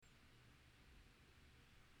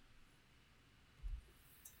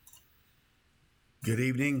Good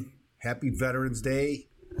evening. Happy Veterans Day.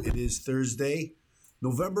 It is Thursday,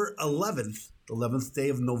 November 11th, the 11th day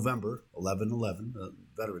of November, 11/11,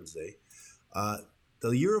 Veterans Day.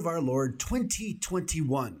 The year of our Lord,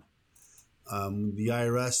 2021. The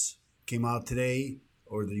IRS came out today,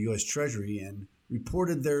 or the US Treasury, and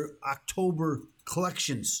reported their October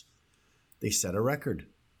collections. They set a record.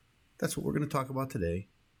 That's what we're going to talk about today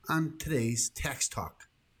on today's Tax Talk.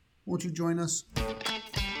 Won't you join us?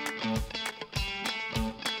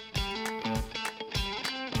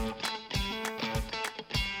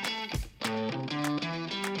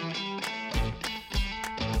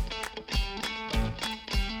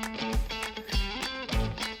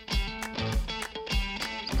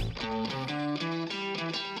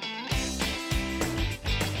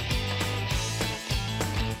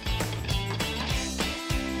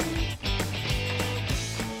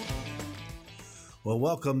 Well,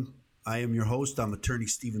 welcome. I am your host. I'm attorney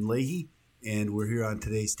Stephen Leahy, and we're here on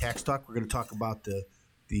today's Tax Talk. We're going to talk about the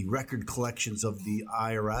record collections of the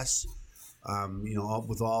IRS,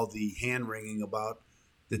 with all the hand-wringing about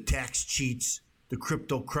the tax cheats, the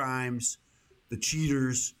crypto crimes, the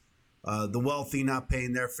cheaters, the wealthy not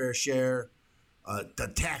paying their fair share, the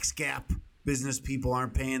tax gap, business people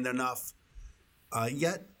aren't paying enough.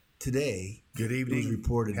 Yet today, good evening,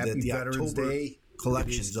 reported that the Veterans Day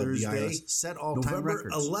collections of the IRS set all-time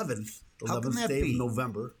records. November 11th, the 11th day of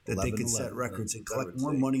November, that they could set records and collect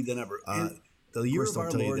more money than ever. The year of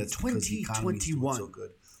our Lord, 2021. So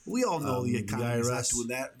good. We all know the IRS when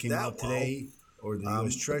that came out today, or the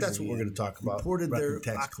US Treasury. That's what we're going to talk about. Reported their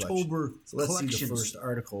October collections. So let's see the first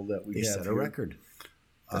article that we have set a record.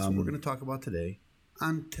 That's what we're going to talk about today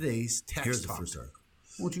on today's Tax Talk. Here's the first article.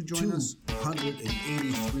 Won't you join us?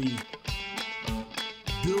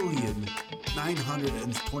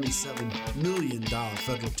 $283,927 million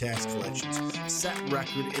federal tax collections set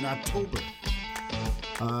record in October.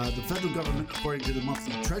 The federal government, according to the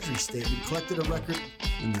monthly Treasury statement, collected a record,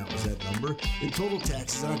 and that was that number, in total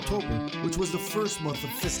taxes in October, which was the first month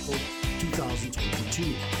of fiscal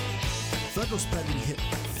 2022. Federal spending hit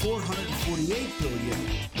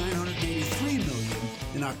 $448,983 million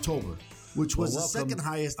in October, which was the second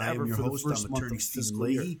highest ever for the first month of fiscal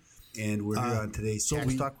year. And we're here on today's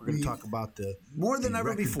Tax Talk. We're going to talk about more than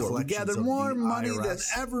ever before. We gathered more money than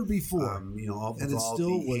ever before. And it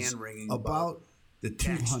still was about the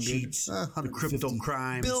tax cheats, the crypto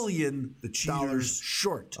crimes, the cheaters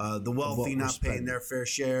short, the wealthy not paying their fair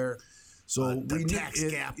share. So the tax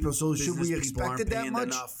gap. So should we expect it that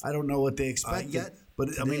much? I don't know what they expect yet.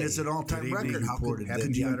 But I mean, it's an all-time record. How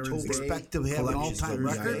could you expect to have an all-time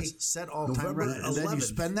record? Set all-time record, and then you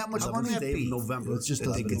spend that much money? November. It's just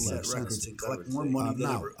doesn't make sense and collect more money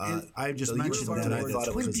now. I just mentioned that. I thought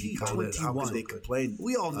it was 2021. They complained.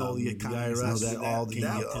 We all know the IRS that all the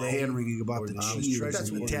hand-wringing about the cheaters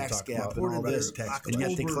and the tax gap and all this, and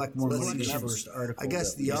yet they collect more money than ever. I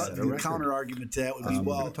guess the counter argument to that would be,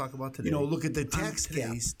 well, look at the tax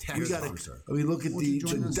gap. We got to. I mean, look at the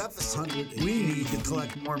deficit. We need to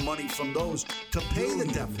collect more money from those to pay the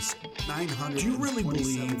deficit. $900. Do you really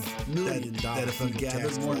believe that if we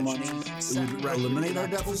gathered more money, it would eliminate our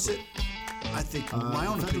deficit? I think my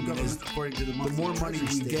own opinion is, according to the more money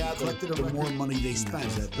we gather, the more money they spend.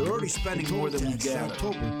 They're already spending more than we gathered.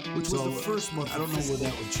 October, which was the first month. I don't know where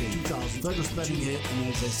that would change. 2000 federal spending hit, and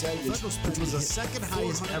as I said, which was the second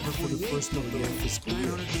highest ever for the first month of the fiscal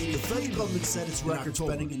year. The federal government set its record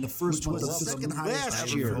spending in the first month of the second highest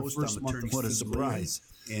last year. What a surprise!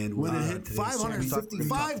 And when it hit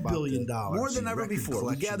 $555 billion, more than ever before,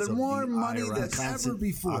 we gathered more money than ever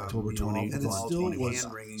before. October 28th, and it still was.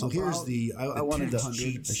 So here's the. I wanted to. I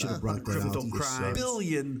should have brought that out.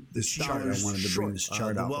 This chart. I wanted to bring this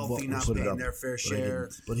chart out. The wealthy not paying their fair share.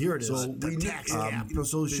 But here it is. So we tax gap.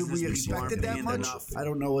 So should we expect it that much? I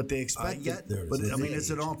don't know what they expect yet. But I mean,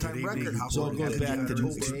 it's an all-time record. So it goes back to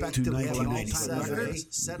 1997.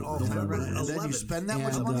 Set all-time record. And then you spend that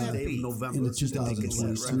much money in the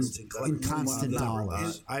 2022 in constant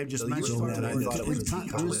dollars. I just mentioned that. I thought it was in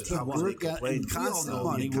constant money. We're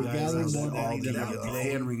gathering more money than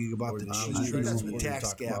hand-wringing about the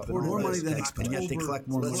tax gap, more money than expected, yet they collect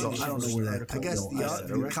more money. I don't know where that. I guess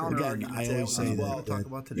the counter argument. I always say that.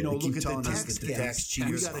 Look at the tax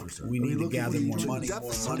cheats. We need to gather more money.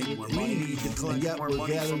 We need to collect more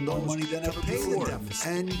money. Gathering more money than ever before.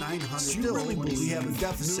 And 900. Still, we have a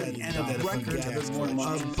deficit and a record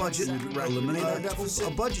of budget. Eliminate our deficit. A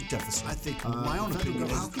budget deficit. I think my own opinion.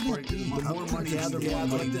 How can it be? The more money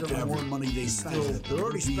the more money they spend. They're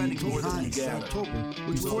already spending more than we gather. October,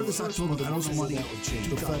 which before this October, the most money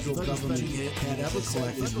the federal government had ever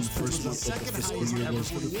collected in the first month of the fiscal year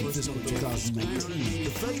was for the fiscal 2019.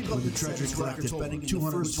 The Treasury collected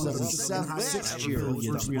 $277.6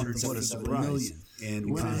 billion, $377 million.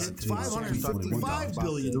 And we hit $555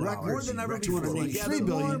 billion, the record, more than ever before. $283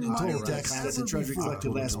 billion in total taxes that the Treasury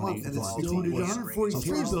collected last month, and it's included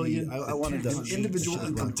 $143 billion. I wanted the individual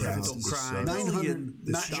income taxes,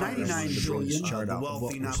 $99 billion. Chart out.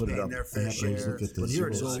 Wealthy not paying their fair share. But here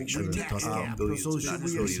it is. So should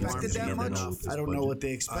we expect it that much? I don't know what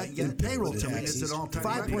they expect. In payroll taxes,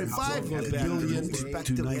 $5.5 billion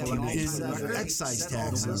in excise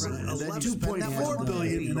taxes, and then $2.4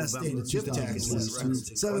 billion in estimated tip taxes.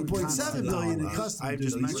 $7.7 billion in customs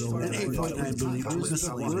duties and $8.9 billion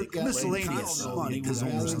miscellaneous money is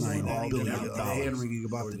almost $9 billion. Hand-wringing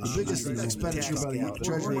about the biggest expenditure by the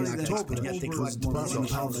Treasury in October was the Department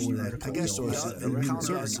of Health, I guess, or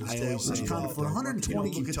which accounted for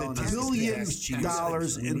 $120 billion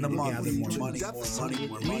in the month. We need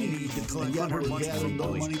to collect more money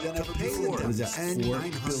than ever before. It was at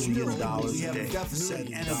 $4 billion. We have a deficit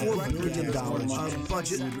and $4 billion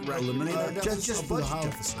budget eliminated. Just for the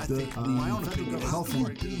health, my own health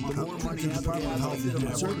and Department of Health and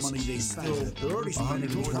Human Services, they're already spending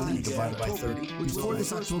 $120 divided by 30. Before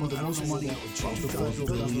this October, the most money the federal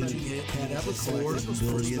government had ever collected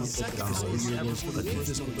billion fiscal year was for the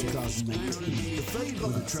fiscal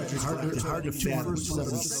 2019. The Treasury hard to fathom.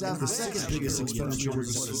 The second biggest expenditure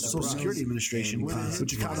was the Social Security Administration,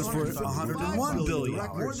 which accounted for $101 billion,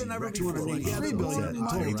 more than ever $283 billion in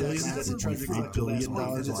total taxes that the Treasury $8 billion.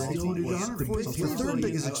 The third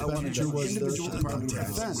biggest expenditure was the Department of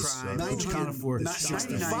Defense, which accounted for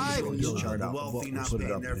 $65 billion. Wealthy not Put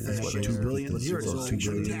it up. paying their fair share. $2 billion. Here it is. $2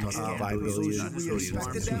 billion. $5 billion.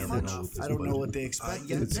 I don't know what they expect.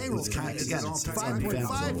 It's kind of, again, it's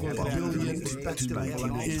 $5.5 billion in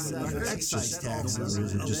excise taxes and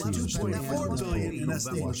 $2.4 billion in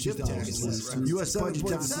estimated tip taxes. U.S. budget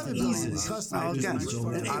deficit eases. Now, again,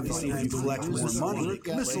 and obviously, if you collect more money,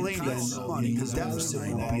 miscellaneous money, the deficit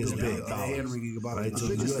won't be as big. Hand-wringing about it. So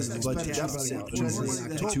the U.S. budget deficit to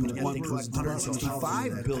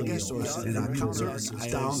 $165 billion in October,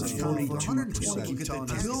 down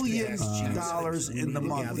 42%. Billion dollars in the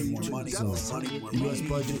month. So the U.S.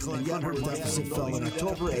 budget deficit fell in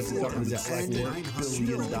October as the government is at $4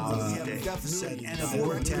 billion deficit and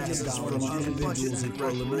more taxes from individuals and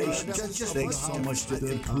elimination. Thanks so much to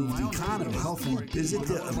improve the economy. Is it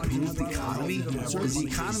to improve the economy? Is the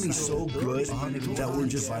economy so good that we're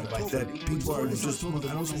just that people are just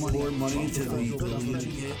pouring money into the billion?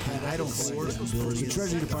 I don't see it. The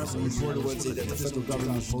Treasury Department reported Wednesday that the federal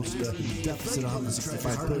government posted a deficit of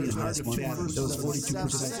 $165 billion last month. That was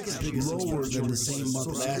 42% lower than the same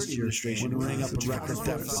month last year, when running up a record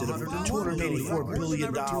deficit of $284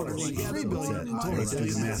 billion. $3 billion in total. Let's do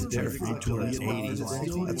the math there.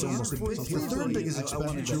 $280. That's almost the third biggest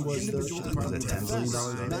expenditure was the Department of Defense,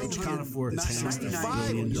 which accounted for $65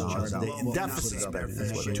 billion in deficit spend.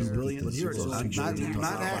 $2 billion.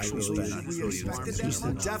 Not actual spend. Just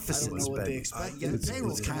the deficit spend. It's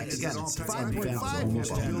kind of, again, it's almost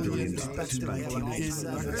 $10 billion.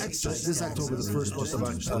 This October, the first month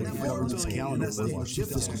of the government's calendar was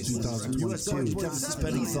fiscal 2022. Deficit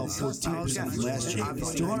spending fell 14% from last year to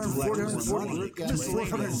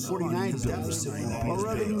 $449 billion. While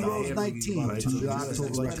revenue rose 19 to the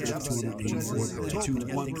October record of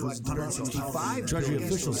 $284. Treasury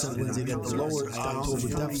officials said Wednesday that the lower October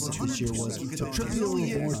deficit this year was attributable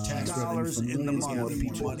more tax revenue from millions more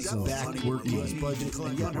people back working. Budget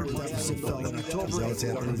deficit fell in October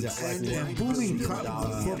and booming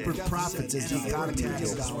corporate profits as the economy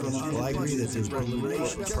recovers. Well, I agree that there's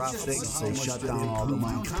corporate profits. They shut down all the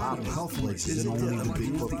mom-and-pop health places and only the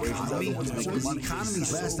big corporations.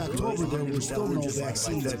 Last October, there were still no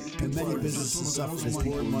vaccines, and many businesses suffered as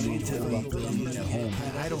people money to live up at home.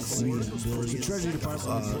 I don't see it. The Treasury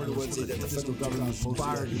Department reported Wednesday that the federal government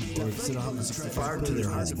fired to their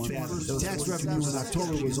husband. Tax revenue in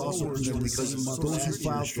October was also presented because those who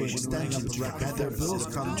filed for extension had their bills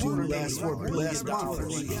come due last month.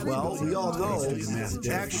 Well, we all know,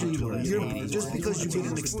 actually, just because you get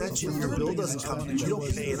an extension, your bill doesn't come due. You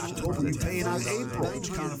don't pay in October, you pay in April.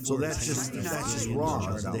 So that's just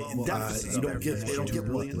wrong. They don't get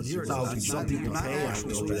what some people pay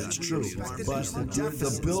actually, that's true. But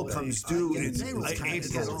the bill comes due in April.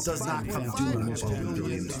 It does not come due in October.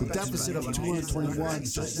 The deficit of 221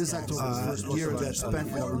 this October year that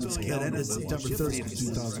spent government that ended September 30th,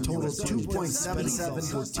 2000 totaled $2.6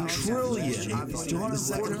 $2.77 trillion. The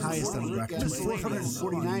second highest on record.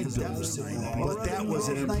 $449 billion. But that was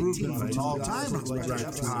an improvement from an all-time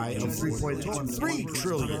record high of $3.23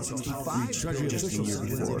 trillion. Treasury officials said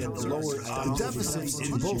the deficits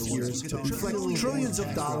in both years reflect trillions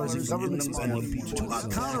of dollars in government spending to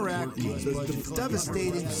counteract the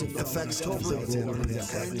devastating effects of the global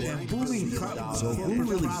pandemic and booming. So who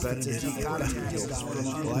really benefits the economy?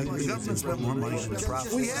 The government spent more money on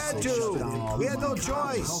profits. We had to. We had no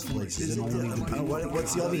choice. What's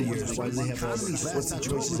the other years? Why do they have what's the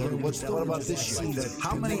choices? What about this year?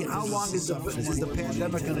 How long is the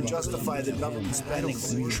pandemic going to justify the government spending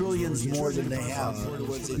trillions more than they have?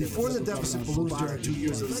 Before the deficit ballooned during 2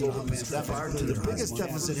 years of the global pandemic, the biggest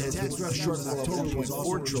deficit has been a shortfall of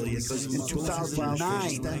 $1.4 trillion in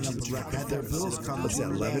 2009. Had their bills come, what's that,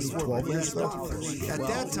 11, 12 years ago? At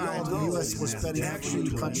that time, the U.S. was spending actually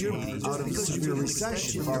the country out of a severe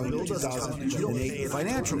recession from the 2008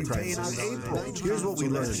 financial crisis. Here's what we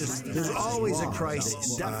learned. There's always a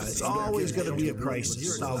crisis. It's always going to be a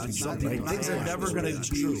crisis. Right? Things are never going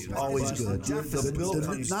to be always good.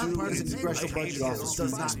 The nonpartisan Congressional Budget Office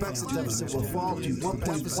expects the deficit will fall to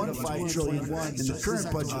 $1.15 trillion in the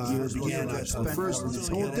current budget year began first.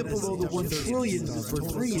 It will dip below the $1 trillion for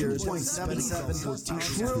 3 years.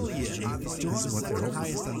 $0.77 trillion.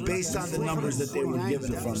 Based on the numbers that they were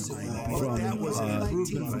given from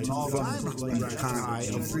all-time high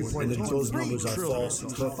of 3.3. Those numbers are false.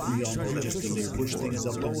 They push things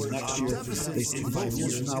up next year. They say 5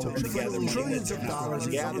 years from now we're going to gather trillions of dollars,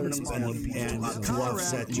 gather them and to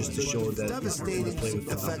offset just to show that devastating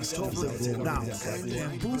effects of the now.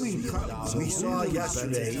 We saw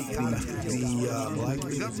yesterday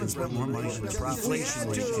the government spent more money on inflation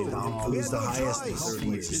rate came down. It was the highest in 30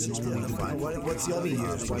 years. What's the other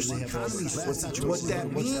years? What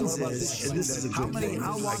that means is, and this is a good thing,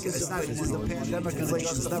 it's not the pandemic and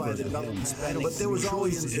inflation is never the government spending, but there was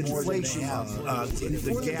always inflation.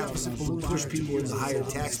 The gap pushed people into higher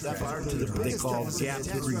tax brackets, they call gap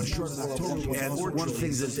breach. And one of the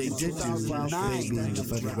things that they did do, being the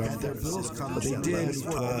federal government, but they did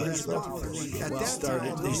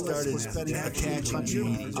they started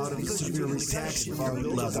attaching the severe tax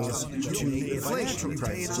levels to inflation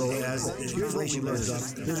crisis. So as inflation goes up,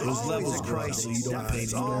 those levels go up, so you don't pay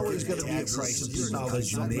any more. It's always going to be a crisis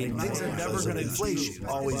because you made things are never going to inflation.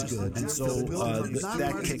 Always good. And so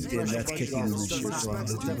that kicked in. That's kicking in this year. So I'm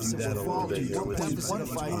going to do that a little bit here.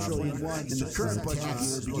 $1.15 trillion in the current budget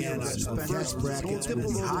year began the first bracket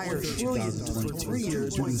will be higher in 2023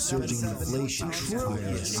 years due to surging inflation.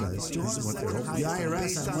 The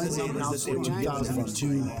IRS on Wednesday announced in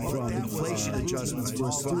 2002 from inflation adjustments for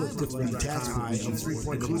a slew of different tax provisions,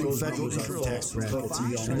 including federal income tax brackets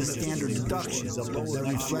and the standard deductions that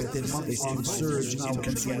reflected monthly surge in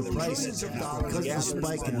consumer prices. Because of the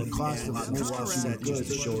spike in the cost of most consumer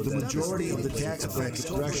goods, the majority of the tax bracket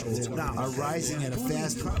thresholds are rising at a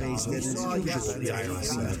faster pace than is usual, the IRS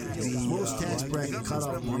said. Most tax bracket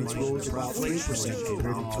cutoff points rose about 3%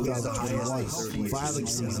 compared to 2021 filing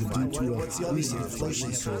season due to a recent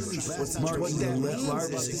inflation surge, marking the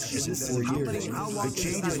largest in 4 years. The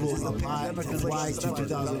changes will apply to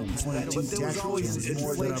 2022 tax returns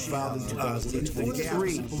more than are filed in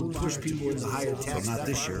 2023, push people into higher tax. Not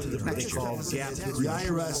this year. The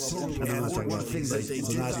IRS, and one of the things that they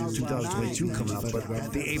did, not in 2022 coming up, but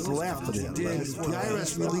the April after that. The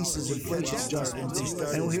IRS releases inflation adjustments.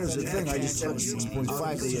 And here's the thing, I just said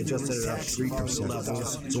 6.5, they adjusted it up 3%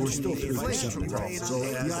 levels, so we're still 3% below. So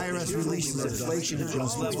the IRS releases inflation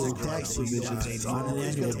adjustments for tax provisions on an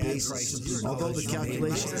annual basis. Although the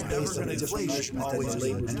calculation is based on a different measurement always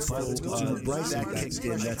labor and consumer price that kicked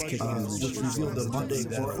in, which revealed that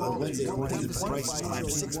Wednesday morning the prices climbed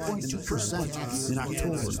 6.2% in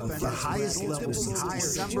October, the highest level since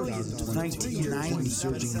December 1990,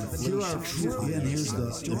 surging inflation. Here's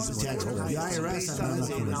the tax code. The IRS on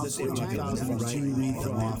Wednesday announced in 2002 read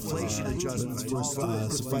them off inflation adjustments for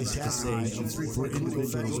suffice to say for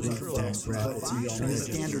individuals with tax brackets and the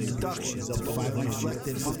standard deductions up to $500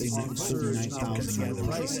 reflected monthly $39,000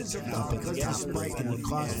 prices because of the spike in the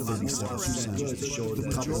cost of $87 goods show the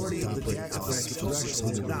majority of the tax bracket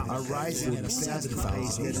thresholds are rising at a faster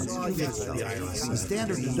pace than is usual. The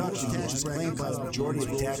standard deduction tax claimed by the majority of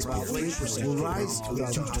the tax bracket will rise to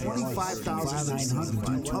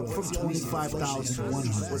 $25,900, up from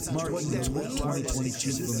 $25,100, marking the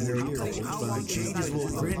 2022 for changes will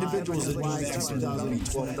for individuals that rise to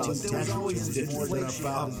 2012 tax returns more than are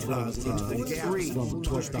filed in 2023 from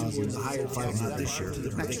 12,000 higher tax not this year to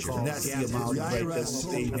the next year. And that's the amount that the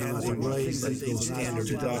state has to raise those standard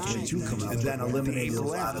deductions to come up and then eliminate a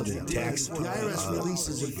lot of the tax. The IRS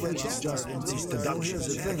releases because inflation adjustment, these deductions.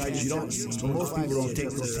 Here's the thing, you don't. Most people don't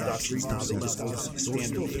take those deductions now. They just go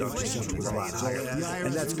standard deductions, which is a lot higher,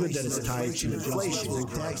 and that's good that it's tied to inflation.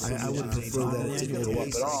 I would prefer that it didn't go up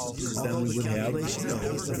at all, because then we would have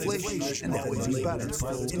inflation, and that would be better.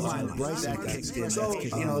 In my price that kicks in. So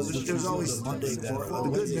there's always Monday. The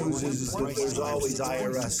good news is that there's always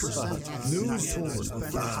IRS news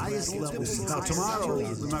at the highest levels. Now tomorrow,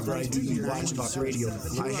 remember I do Watch Talk Radio.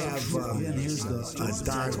 I have here's the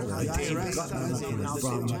Don Dave Gutman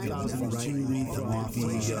from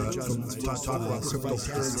talk about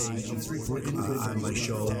cryptocurrency on my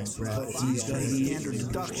show. He's going to standard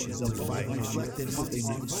deductions of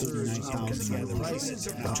 539,000 prices.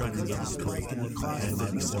 I'm trying to get this correct, and then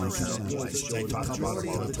I talk about it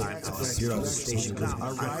all the time here on the station.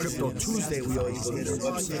 On Crypto Tuesday, we always go to their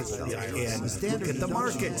website and look at the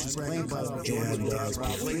market. And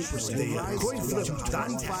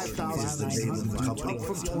CoinFlip.tech is the name of the company. Up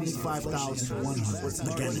from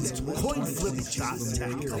 25,100. Again, it's CoinFlip.tech.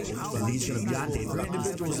 And he's going to be on Dave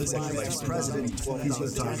Individuals Executive Vice President. He's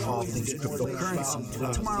going to talk all things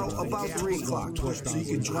cryptocurrency tomorrow about 3 o'clock. So you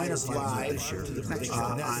can join us live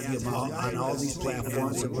on all these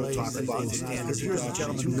platforms that we'll talk about. And here's a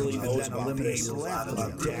gentleman who really knows about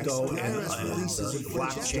crypto and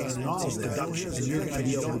blockchain and all those deductions. And you're going to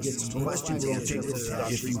be able to get some questions answered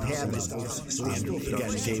if you have it. And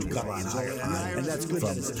again, Dave Gutman. And that's good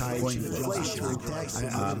that it's tied to inflation. I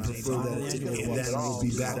prefer that it didn't go up at all. We'll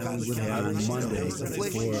be back on Monday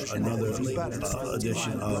for another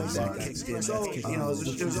edition of that. So,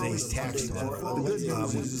 there's always tax law. The good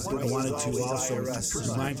news is I wanted to also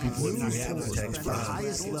remind people if you have a tax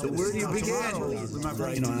problem. So where do you begin? Remember,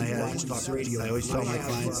 I had Talk Radio. I always tell my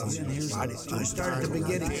clients, I start at the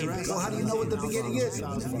beginning. Well, how do you know what the beginning is?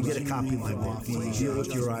 You get a copy of my book. Deal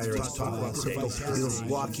with your IRS. Talk about crypto. It'll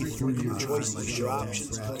walk you through your choices, your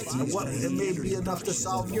options. And what it may be enough to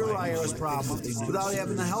solve your IRS problem without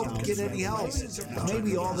having to get any help.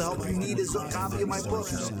 Maybe all the help you need is a copy of my book.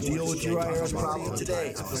 Deal with your IRS problem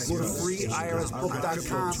today. Go to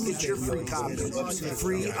freeirsbook.com. Get your free copy.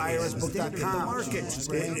 freeirsbook.com.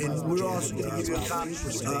 And we're also going to give you a copy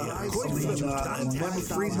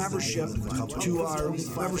free membership to our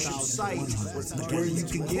membership site where you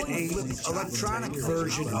can get a electronic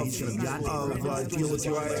version of Deal with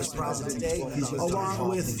Your IRS Problem Today, along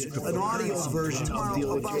with an audio version of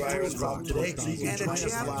Deal with Your IRS Problem Today, and a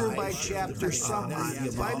chapter-by-chapter summary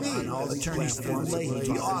by me, Attorney Stan Leahy,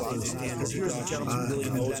 the author. Here's a gentleman who really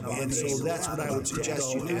knows about it. And so that's what I would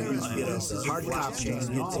suggest you do, is get a hard copy and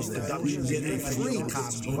get those deductions, get a free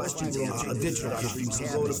copy, questions answered, a digital copy. So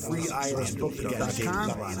go to freeirsbook.com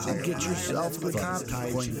and get yourself a copy.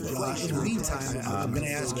 In the meantime, I'm going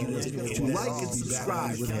to ask you to like and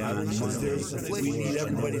subscribe. We need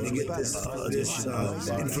everybody to get this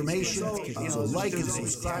information. So like and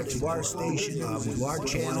subscribe to our station, to our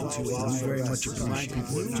channel, to us. Very much remind people.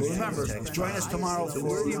 So remember, join us tomorrow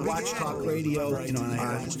for Watch Talk Radio,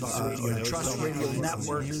 on Trust Radio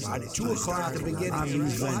Network, 2 o'clock at the beginning. How do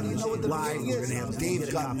you know what the beginning is? We're going to have Dave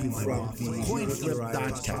Gutman from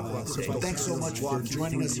CoinFlip.tech. So thanks so much for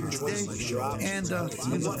joining us here today. And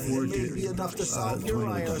we look forward to be enough to solve your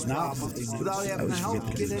IRS problem without having to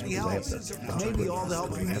get any help. Maybe all the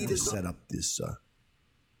help you need is set up this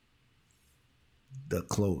the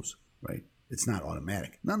close, right? It's not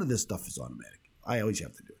automatic. None of this stuff is automatic. I always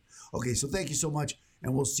have to do it. Okay, so thank you so much,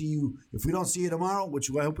 and we'll see you. If we don't see you tomorrow, which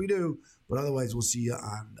I hope we do, but otherwise we'll see you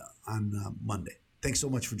on Monday. Thanks so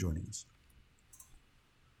much for joining us.